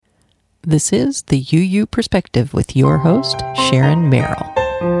This is the UU Perspective with your host, Sharon Merrill.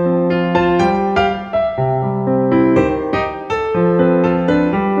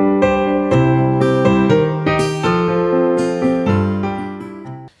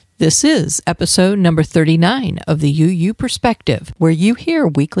 This is episode number 39 of the UU Perspective, where you hear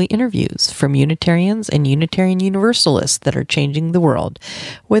weekly interviews from Unitarians and Unitarian Universalists that are changing the world.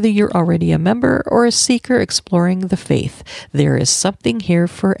 Whether you're already a member or a seeker exploring the faith, there is something here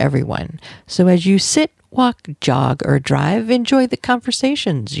for everyone. So as you sit, walk, jog, or drive, enjoy the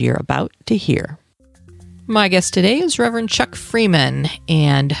conversations you're about to hear. My guest today is Reverend Chuck Freeman,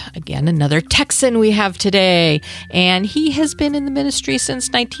 and again, another Texan we have today. And he has been in the ministry since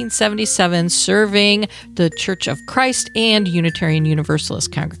 1977, serving the Church of Christ and Unitarian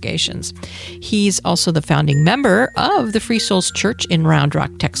Universalist congregations. He's also the founding member of the Free Souls Church in Round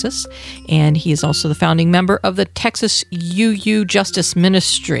Rock, Texas, and he is also the founding member of the Texas UU Justice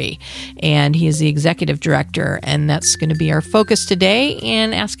Ministry, and he is the executive director, and that's going to be our focus today,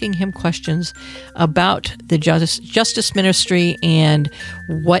 and asking him questions about the Justice Ministry and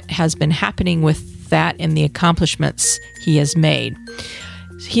what has been happening with that and the accomplishments he has made.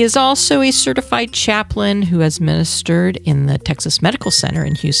 He is also a certified chaplain who has ministered in the Texas Medical Center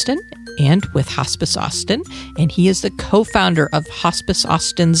in Houston and with Hospice Austin, and he is the co-founder of Hospice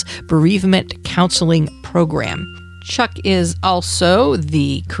Austin's bereavement counseling program. Chuck is also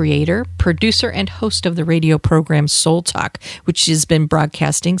the creator, producer, and host of the radio program Soul Talk, which has been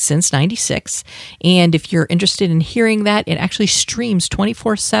broadcasting since '96. And if you're interested in hearing that, it actually streams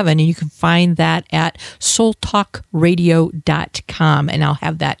 24/7, and you can find that at soultalkradio.com, and I'll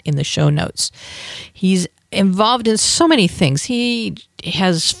have that in the show notes. He's involved in so many things. He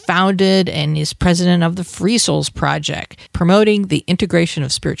has founded and is president of the Free Souls Project, promoting the integration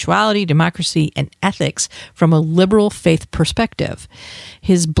of spirituality, democracy, and ethics from a liberal faith perspective.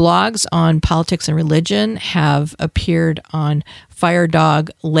 His blogs on politics and religion have appeared on Fire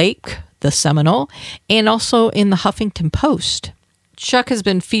Dog Lake, the Seminole, and also in the Huffington Post. Chuck has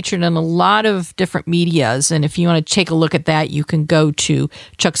been featured in a lot of different medias, and if you want to take a look at that, you can go to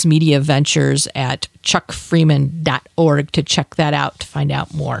Chuck's media ventures at chuckfreeman.org to check that out to find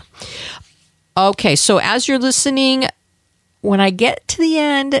out more. Okay, so as you're listening, when I get to the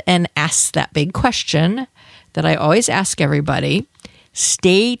end and ask that big question that I always ask everybody,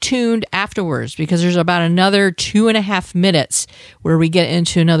 stay tuned afterwards, because there's about another 2.5 minutes where we get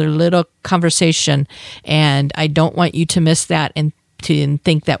into another little conversation, and I don't want you to miss that and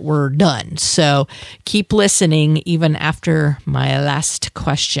think that we're done. So keep listening even after my last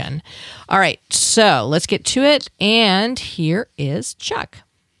question. All right, so let's get to it. And here is Chuck.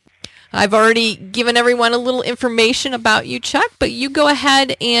 I've already given everyone a little information about you, Chuck, but you go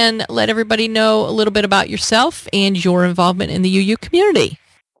ahead and let everybody know a little bit about yourself and your involvement in the UU community.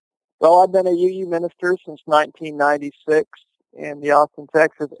 Well, I've been a UU minister since 1996 in the Austin,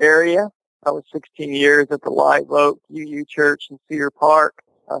 Texas area. I was 16 years at the Live Oak UU Church in Cedar Park.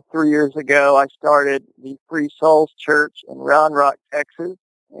 3 years ago, I started the Free Souls Church in Round Rock, Texas,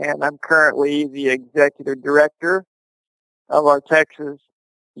 and I'm currently the executive director of our Texas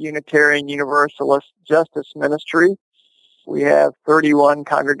Unitarian Universalist Justice Ministry. We have 31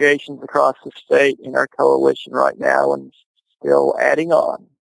 congregations across the state in our coalition right now, and still adding on.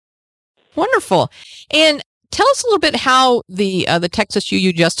 Wonderful. And tell us a little bit how the Texas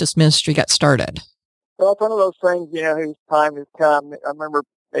UU Justice Ministry got started. Well, it's one of those things, whose time has come. I remember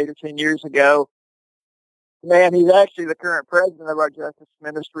 8 or 10 years ago, man, he's actually the current president of our Justice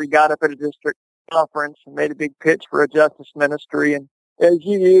Ministry, got up at a district conference and made a big pitch for a Justice Ministry. And as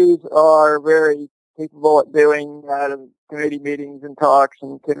UUs are very capable at doing committee meetings and talks,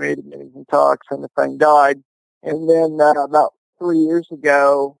 and the thing died. And then about 3 years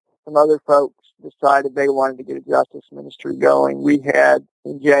ago, some other folks decided they wanted to get a justice ministry going. We had,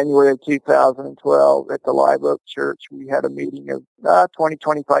 in January of 2012, at the Live Oak Church, we had a meeting of 20,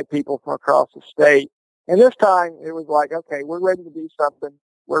 25 people from across the state. And this time, it was like, okay, we're ready to do something.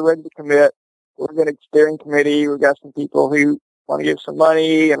 We're ready to commit. We're going to steering committee. We've got some people who want to give some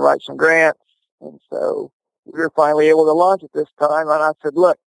money and write some grants. And so we were finally able to launch it this time. And I said,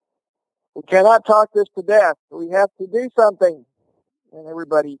 look, we cannot talk this to death. We have to do something. And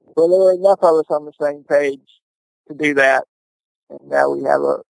everybody, well, there were enough of us on the same page to do that. And now we have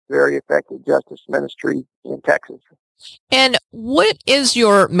a very effective justice ministry in Texas. And what is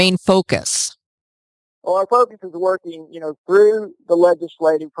your main focus? Well, our focus is working, through the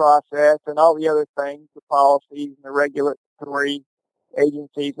legislative process and all the other things, the policies and the regulatory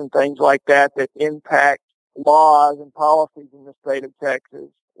agencies and things like that impact laws and policies in the state of Texas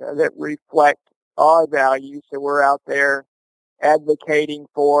that reflect our values. So we're out there advocating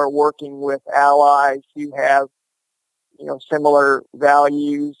for working with allies who have, similar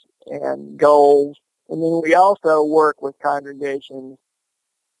values and goals. And then we also work with congregations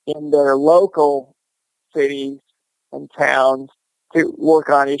in their local cities and towns to work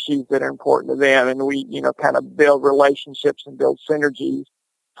on issues that are important to them. And we, kind of build relationships and build synergies.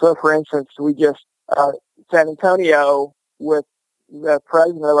 So, for instance, we just, San Antonio, with the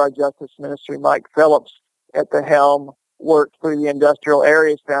president of our justice ministry, Mike Phillips, at the helm, worked through the Industrial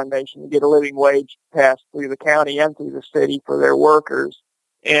Areas Foundation to get a living wage passed through the county and through the city for their workers.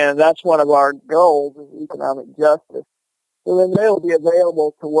 And that's one of our goals, is economic justice. So then they'll be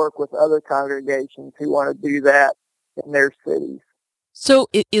available to work with other congregations who want to do that in their cities. So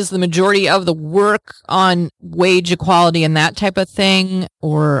is the majority of the work on wage equality and that type of thing,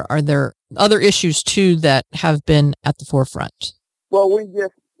 or are there other issues too that have been at the forefront? Well, we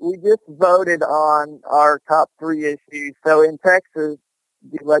just voted on our top 3 issues. So in Texas,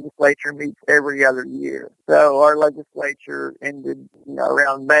 the legislature meets every other year. So our legislature ended,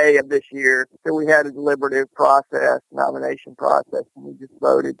 around May of this year. So we had a deliberative process, nomination process, and we just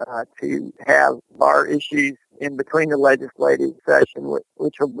voted to have our issues in between the legislative session,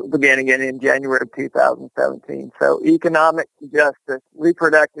 which will begin again in January of 2017. So economic justice,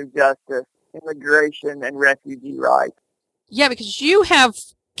 reproductive justice, immigration, and refugee rights. Yeah, because you have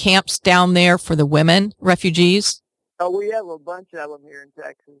camps down there for the women, refugees. Oh, we have a bunch of them here in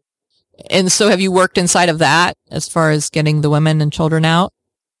Texas. And so have you worked inside of that as far as getting the women and children out?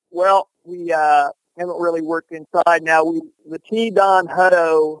 Well, we haven't really worked inside. Now, the T. Don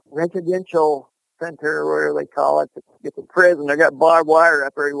Hutto Residential Center, whatever they call it, it's a prison. They got barbed wire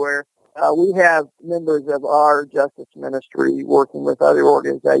up everywhere. We have members of our justice ministry working with other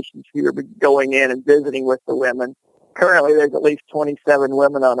organizations who are going in and visiting with the women. Currently, there's at least 27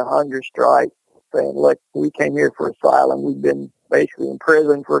 women on a hunger strike saying, look, we came here for asylum. We've been basically in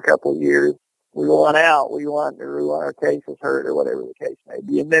prison for a couple of years. We want out. We want our cases heard, or whatever the case may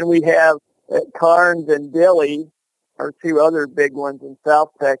be. And then we have at Carnes and Dilley, our 2 other big ones in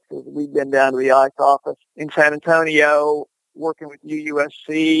South Texas. We've been down to the ICE office in San Antonio, working with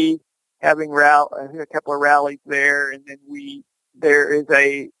UUSC, having a couple of rallies there. And then there is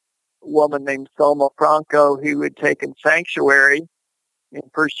a woman named Soma Franco who had taken sanctuary in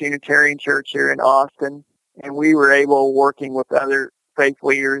First Unitarian Church here in Austin, and we were able, working with other faith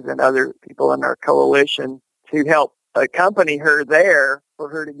leaders and other people in our coalition, to help accompany her there for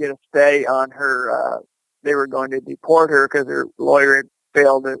her to get a stay on her. They were going to deport her because her lawyer had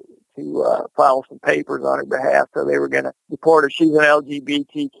failed to file some papers on her behalf, so they were going to deport her. She's an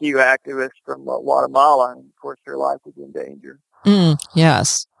LGBTQ activist from Guatemala, and of course her life was in danger.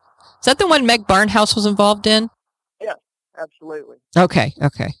 Yes. Is that the one Meg Barnhouse was involved in? Yeah, absolutely. Okay.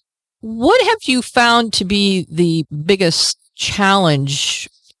 What have you found to be the biggest challenge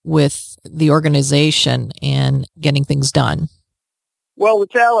with the organization and getting things done? Well, the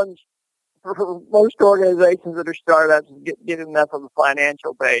challenge for most organizations that are startups is get enough of a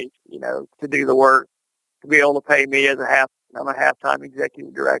financial base, to do the work, to be able to pay me I'm a half-time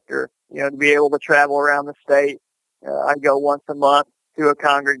executive director, to be able to travel around the state. I go once a month to a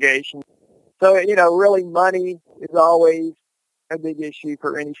congregation. So, really money is always a big issue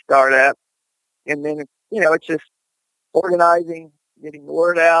for any startup. And then, it's just organizing, getting the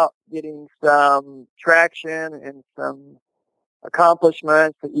word out, getting some traction and some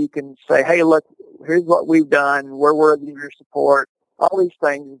accomplishments that you can say, hey, look, here's what we've done. We're worthy of your support. All these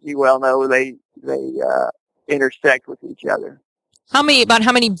things, as you well know, they intersect with each other. How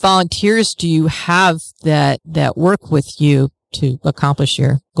many volunteers do you have that work with you to accomplish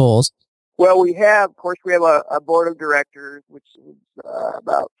your goals? Well, we have a board of directors, which is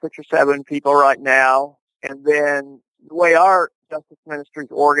about 6 or 7 people right now. And then the way our justice ministry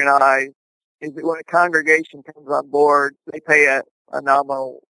is organized is that when a congregation comes on board, they pay a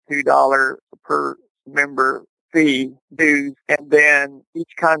nominal $2 per member fee, dues, and then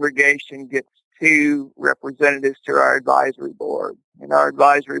each congregation gets 2 representatives to our advisory board. And our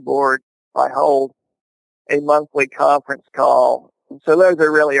advisory board, I hold a monthly conference call. And so those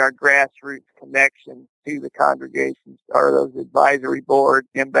are really our grassroots connections to the congregations, are those advisory board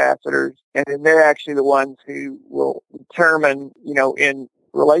ambassadors. And then they're actually the ones who will determine, in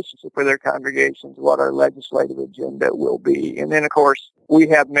relationship with their congregations, what our legislative agenda will be. And then, of course, we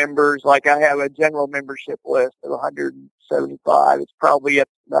have members, like I have a general membership list of 175. It's probably at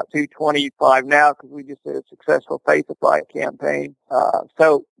about 225 now because we just did a successful Faithify campaign.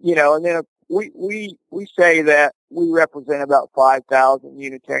 And then we say that we represent about 5,000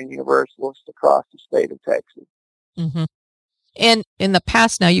 Unitarian Universalists across the state of Texas. Mm-hmm. And in the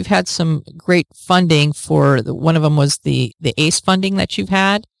past now, you've had some great funding for, one of them was the ACE funding that you've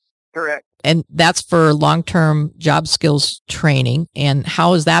had. Correct. And that's for long-term job skills training. And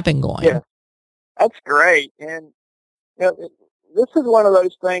how has that been going? Yeah, that's great. And this is one of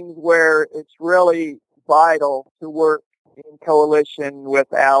those things where it's really vital to work in coalition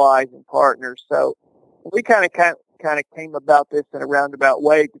with allies and partners. So we kind of came about this in a roundabout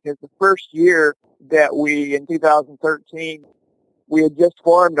way, because the first year that in 2013, we had just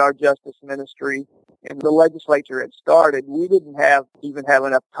formed our justice ministry and the legislature had started. We didn't even have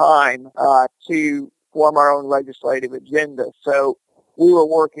enough time to form our own legislative agenda. So we were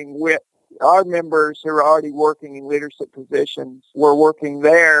working with our members who are already working in leadership positions. Were working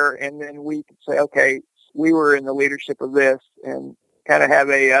there, and then we could say, okay, we were in the leadership of this, and kind of have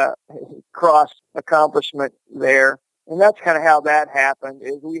a cross accomplishment there. And that's kind of how that happened.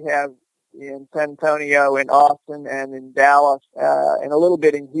 Is we have in San Antonio, in Austin, and in Dallas, and a little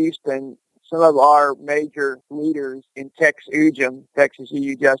bit in Houston, some of our major leaders in Texas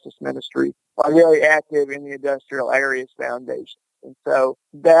UU Justice Ministry, are very active in the Industrial Areas Foundation. And so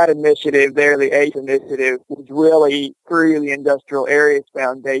that initiative there, the ACE initiative, was really through the Industrial Areas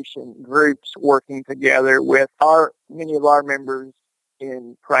Foundation groups working together with many of our members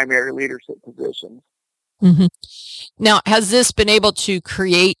in primary leadership positions. Mm-hmm. Now, has this been able to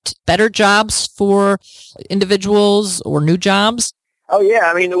create better jobs for individuals or new jobs? Oh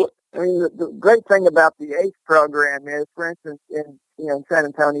yeah, I mean the great thing about the ACE program is, for instance, in San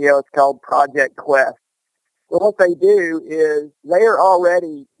Antonio, it's called Project Quest. Well, what they do is they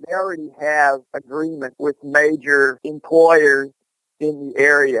already have agreement with major employers in the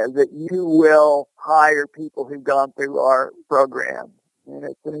area that you will hire people who've gone through our program. And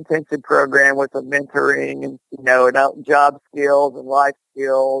it's an intensive program with a mentoring and, and job skills and life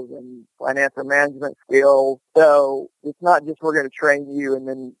skills and financial management skills. So it's not just we're going to train you and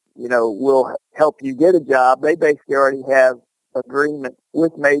then, we'll help you get a job. They basically already have agreement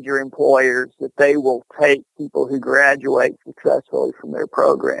with major employers that they will take people who graduate successfully from their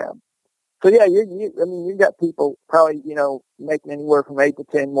program. So yeah, you've got people probably, making anywhere from $8 to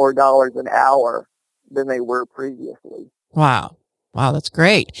 $10 more an hour than they were previously. Wow, that's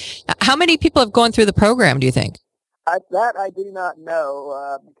great. How many people have gone through the program, do you think? That I do not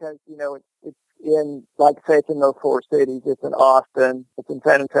know, because, it's in, like I say, it's in those four cities. It's in Austin, it's in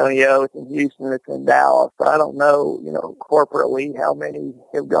San Antonio, it's in Houston, it's in Dallas. So I don't know, corporately how many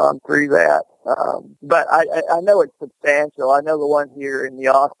have gone through that. But I know it's substantial. I know the one here in the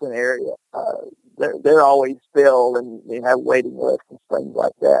Austin area, they're always filled and they have waiting lists and things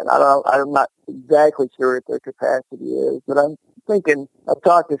like that. I'm not exactly sure what their capacity is, but I'm thinking, I've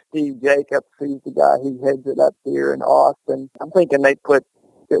talked to Steve Jacobs, who's the guy who heads it up here in Austin. I'm thinking they put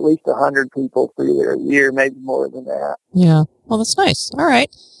at least 100 people through there a year, maybe more than that. Yeah. Well, that's nice. All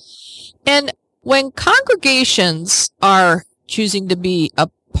right. And when congregations are choosing to be a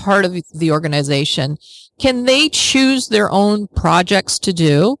part of the organization, can they choose their own projects to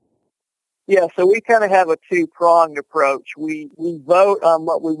do? Yeah, so we kind of have a two-pronged approach. We vote on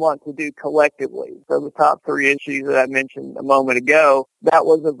what we want to do collectively. So the top three issues that I mentioned a moment ago, that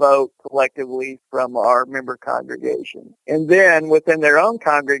was a vote collectively from our member congregation. And then within their own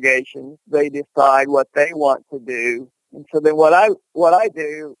congregation, they decide what they want to do. And so then what I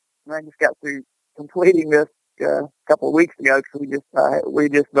do, and I just got through completing this a couple of weeks ago because we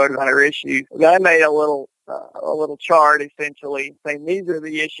just voted on our issues. I made a little chart essentially saying these are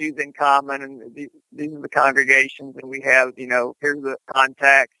the issues in common and these are the congregations, and we have, here's the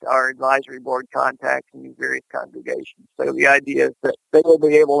contacts, our advisory board contacts in these various congregations. So the idea is that they will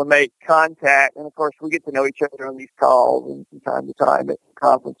be able to make contact, and of course we get to know each other on these calls and from time to time at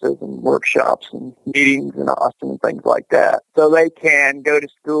conferences and workshops and meetings in Austin and things like that. So they can go to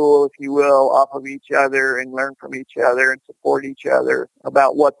school, if you will, off of each other and learn from each other and support each other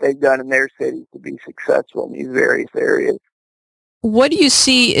about what they've done in their cities to be successful in these various areas. What do you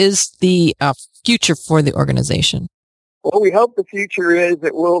see is the future for the organization? Well, we hope the future is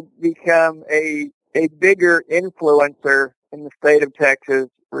that we'll become a bigger influencer in the state of Texas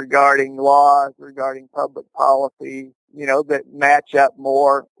regarding laws, regarding public policy, that match up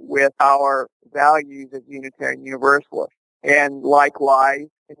more with our values as Unitarian Universalists. And likewise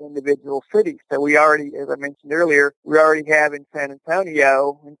in individual cities. So we already, as I mentioned earlier, we already have in San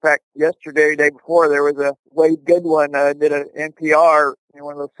Antonio. In fact, yesterday, day before, there was a Wade Goodwin did an NPR,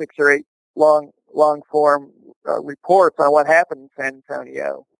 one of those 6 or 8 long form reports on what happened in San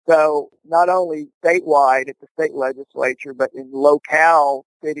Antonio. So not only statewide at the state legislature, but in locale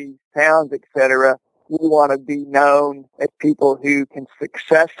cities, towns, etc., we want to be known as people who can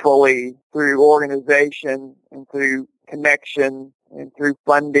successfully, through organization and through connection and through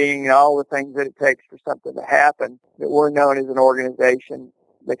funding and all the things that it takes for something to happen, that we're known as an organization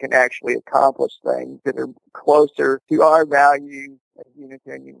that can actually accomplish things that are closer to our values as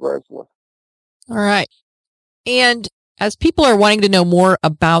Unitarian Universalists. All right. And as people are wanting to know more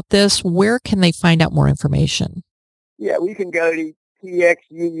about this, where can they find out more information? Yeah, we can go to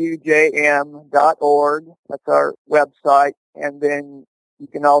txuujm.org. That's our website. And then you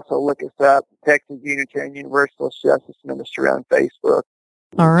can also look us up, Texas Unitarian Universalist Justice Ministry on Facebook.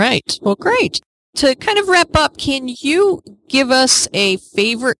 All right. Well, great. To kind of wrap up, can you give us a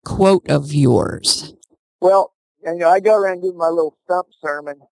favorite quote of yours? Well, I go around and do my little stump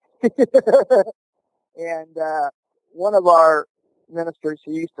sermon. And one of our ministers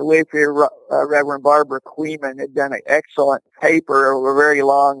who used to live here, Reverend Barbara Queeman, had done an excellent paper, a very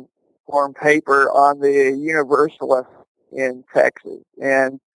long form paper on the Universalists in Texas.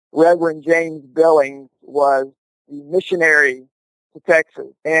 And Reverend James Billings was the missionary to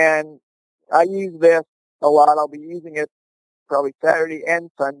Texas. And I use this a lot. I'll be using it probably Saturday and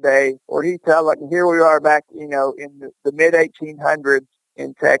Sunday, where he tells, like, here we are back, in the mid-1800s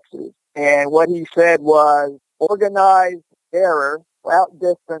in Texas. And what he said was, organized error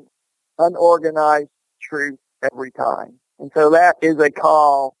outdistance unorganized truth every time. And so that is a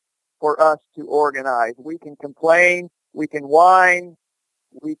call for us to organize. We can complain, we can whine,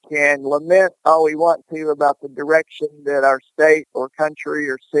 we can lament all we want to about the direction that our state or country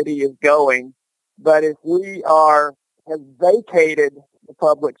or city is going. But if we have vacated the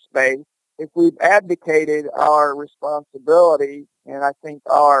public space, if we've abdicated our responsibility and I think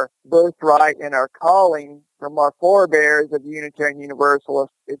our birthright and our calling from our forebears of Unitarian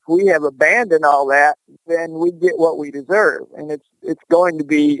Universalists, if we have abandoned all that, then we get what we deserve. And it's going to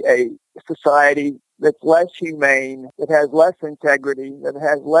be a society that's less humane, that has less integrity, that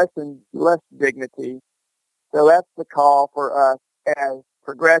has less dignity. So that's the call for us as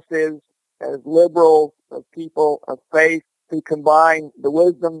progressives, as liberals, as people of faith, who combine the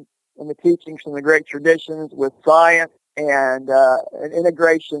wisdom and the teachings from the great traditions with science and an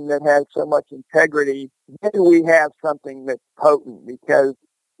integration that has so much integrity. Then we have something that's potent, because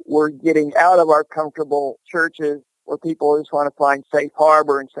we're getting out of our comfortable churches where people just want to find safe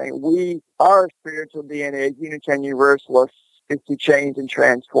harbor and saying, our spiritual DNA as Unitarian Universalists is to change and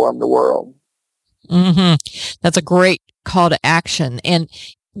transform the world. Mm-hmm. That's a great call to action. And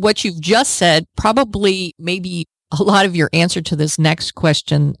what you've just said probably maybe a lot of your answer to this next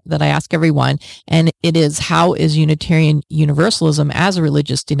question that I ask everyone, and it is, how is Unitarian Universalism as a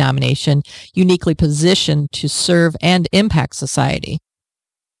religious denomination uniquely positioned to serve and impact society?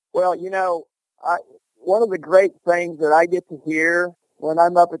 Well, one of the great things that I get to hear when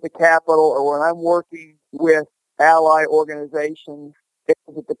I'm up at the Capitol or when I'm working with ally organizations is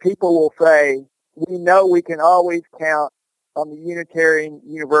that the people will say, we know we can always count on the Unitarian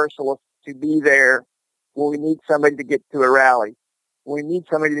Universalists to be there when we need somebody to get to a rally, when we need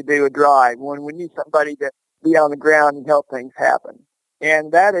somebody to do a drive, when we need somebody to be on the ground and help things happen.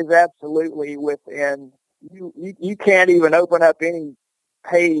 And that is absolutely within, you can't even open up any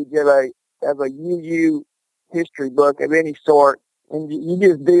page of a UU history book of any sort, and you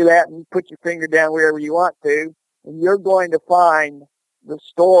just do that and you put your finger down wherever you want to, and you're going to find the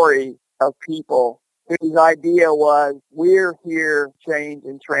story of people whose idea was, we're here to change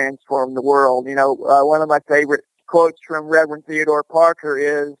and transform the world. One of my favorite quotes from Reverend Theodore Parker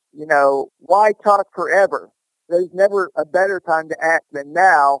is, why talk forever? There's never a better time to act than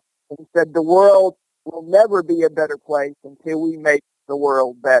now. And he said, the world will never be a better place until we make the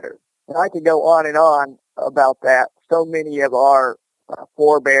world better. And I could go on and on about that. So many of our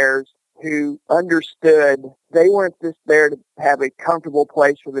forebears who understood they weren't just there to have a comfortable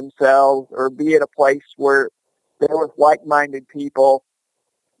place for themselves or be at a place where there was like-minded people.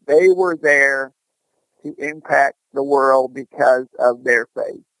 They were there to impact the world because of their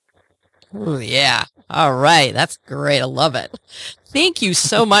faith. Oh, yeah. All right. That's great. I love it. Thank you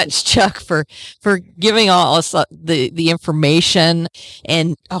so much, Chuck, for giving all us the information,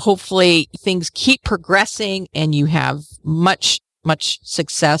 and hopefully things keep progressing and you have much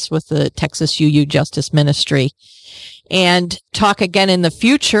success with the Texas UU Justice Ministry, and talk again in the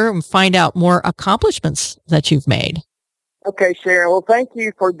future and find out more accomplishments that you've made. Okay, Sharon. Well, thank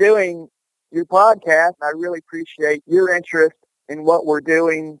you for doing your podcast. I really appreciate your interest in what we're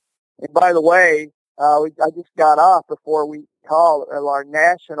doing. And by the way, I just got off before we called our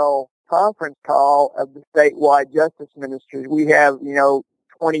national conference call of the statewide justice ministries. We have,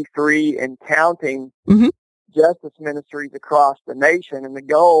 23 and counting justice ministries across the nation, and the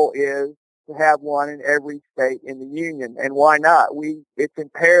goal is to have one in every state in the union. And why not? It's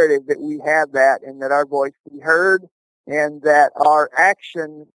imperative that we have that and that our voice be heard and that our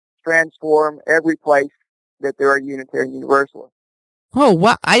actions transform every place that there are Unitarian Universalists. Oh,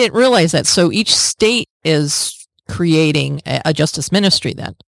 wow. I didn't realize that. So each state is creating a justice ministry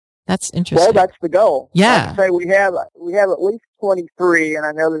then. That's interesting. Well, that's the goal. Yeah. Like I say, we have at least 23, and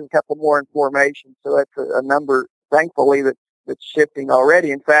I know there's a couple more in formation, so that's a number, thankfully, that's shifting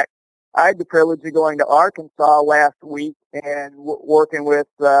already. In fact, I had the privilege of going to Arkansas last week and working with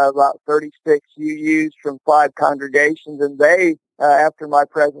about 36 UUs from 5 congregations, and they, after my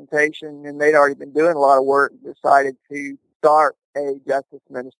presentation, and they'd already been doing a lot of work, decided to start a justice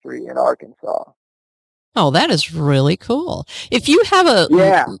ministry in Arkansas. Oh, that is really cool. If you have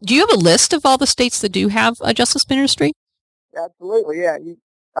do you have a list of all the states that do have a justice ministry? Absolutely, yeah.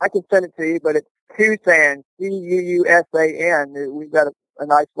 I can send it to you, but it's Cuusan, Cuusan. We've got a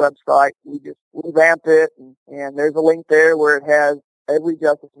nice website. We just revamped it, and there's a link there where it has, every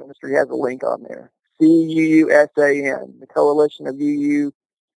justice ministry has a link on there. Cuusan, the Coalition of UU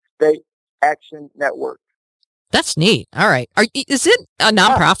State Action Network. That's neat. All right. Is it a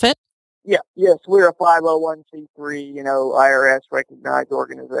nonprofit? Yeah, yes, we're a 501c3, IRS recognized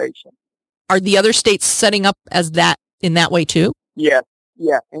organization. Are the other states setting up as that in that way too? Yeah.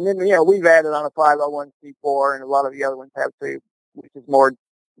 And then, we've added on a 501c4, and a lot of the other ones have too, which is more,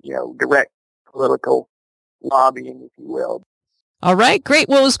 direct political lobbying, if you will. All right, great.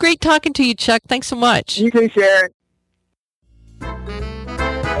 Well, it was great talking to you, Chuck. Thanks so much. You too, Sharon.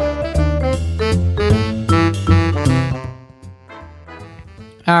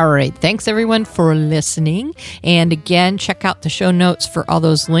 All right. Thanks, everyone, for listening. And again, check out the show notes for all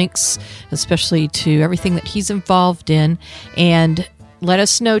those links, especially to everything that he's involved in. And let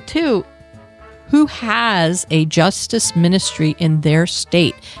us know, too, who has a justice ministry in their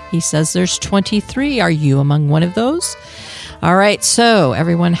state. He says there's 23. Are you among one of those? All right. So,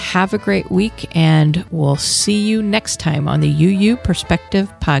 everyone, have a great week, and we'll see you next time on the UU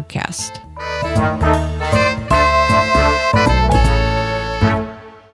Perspective Podcast.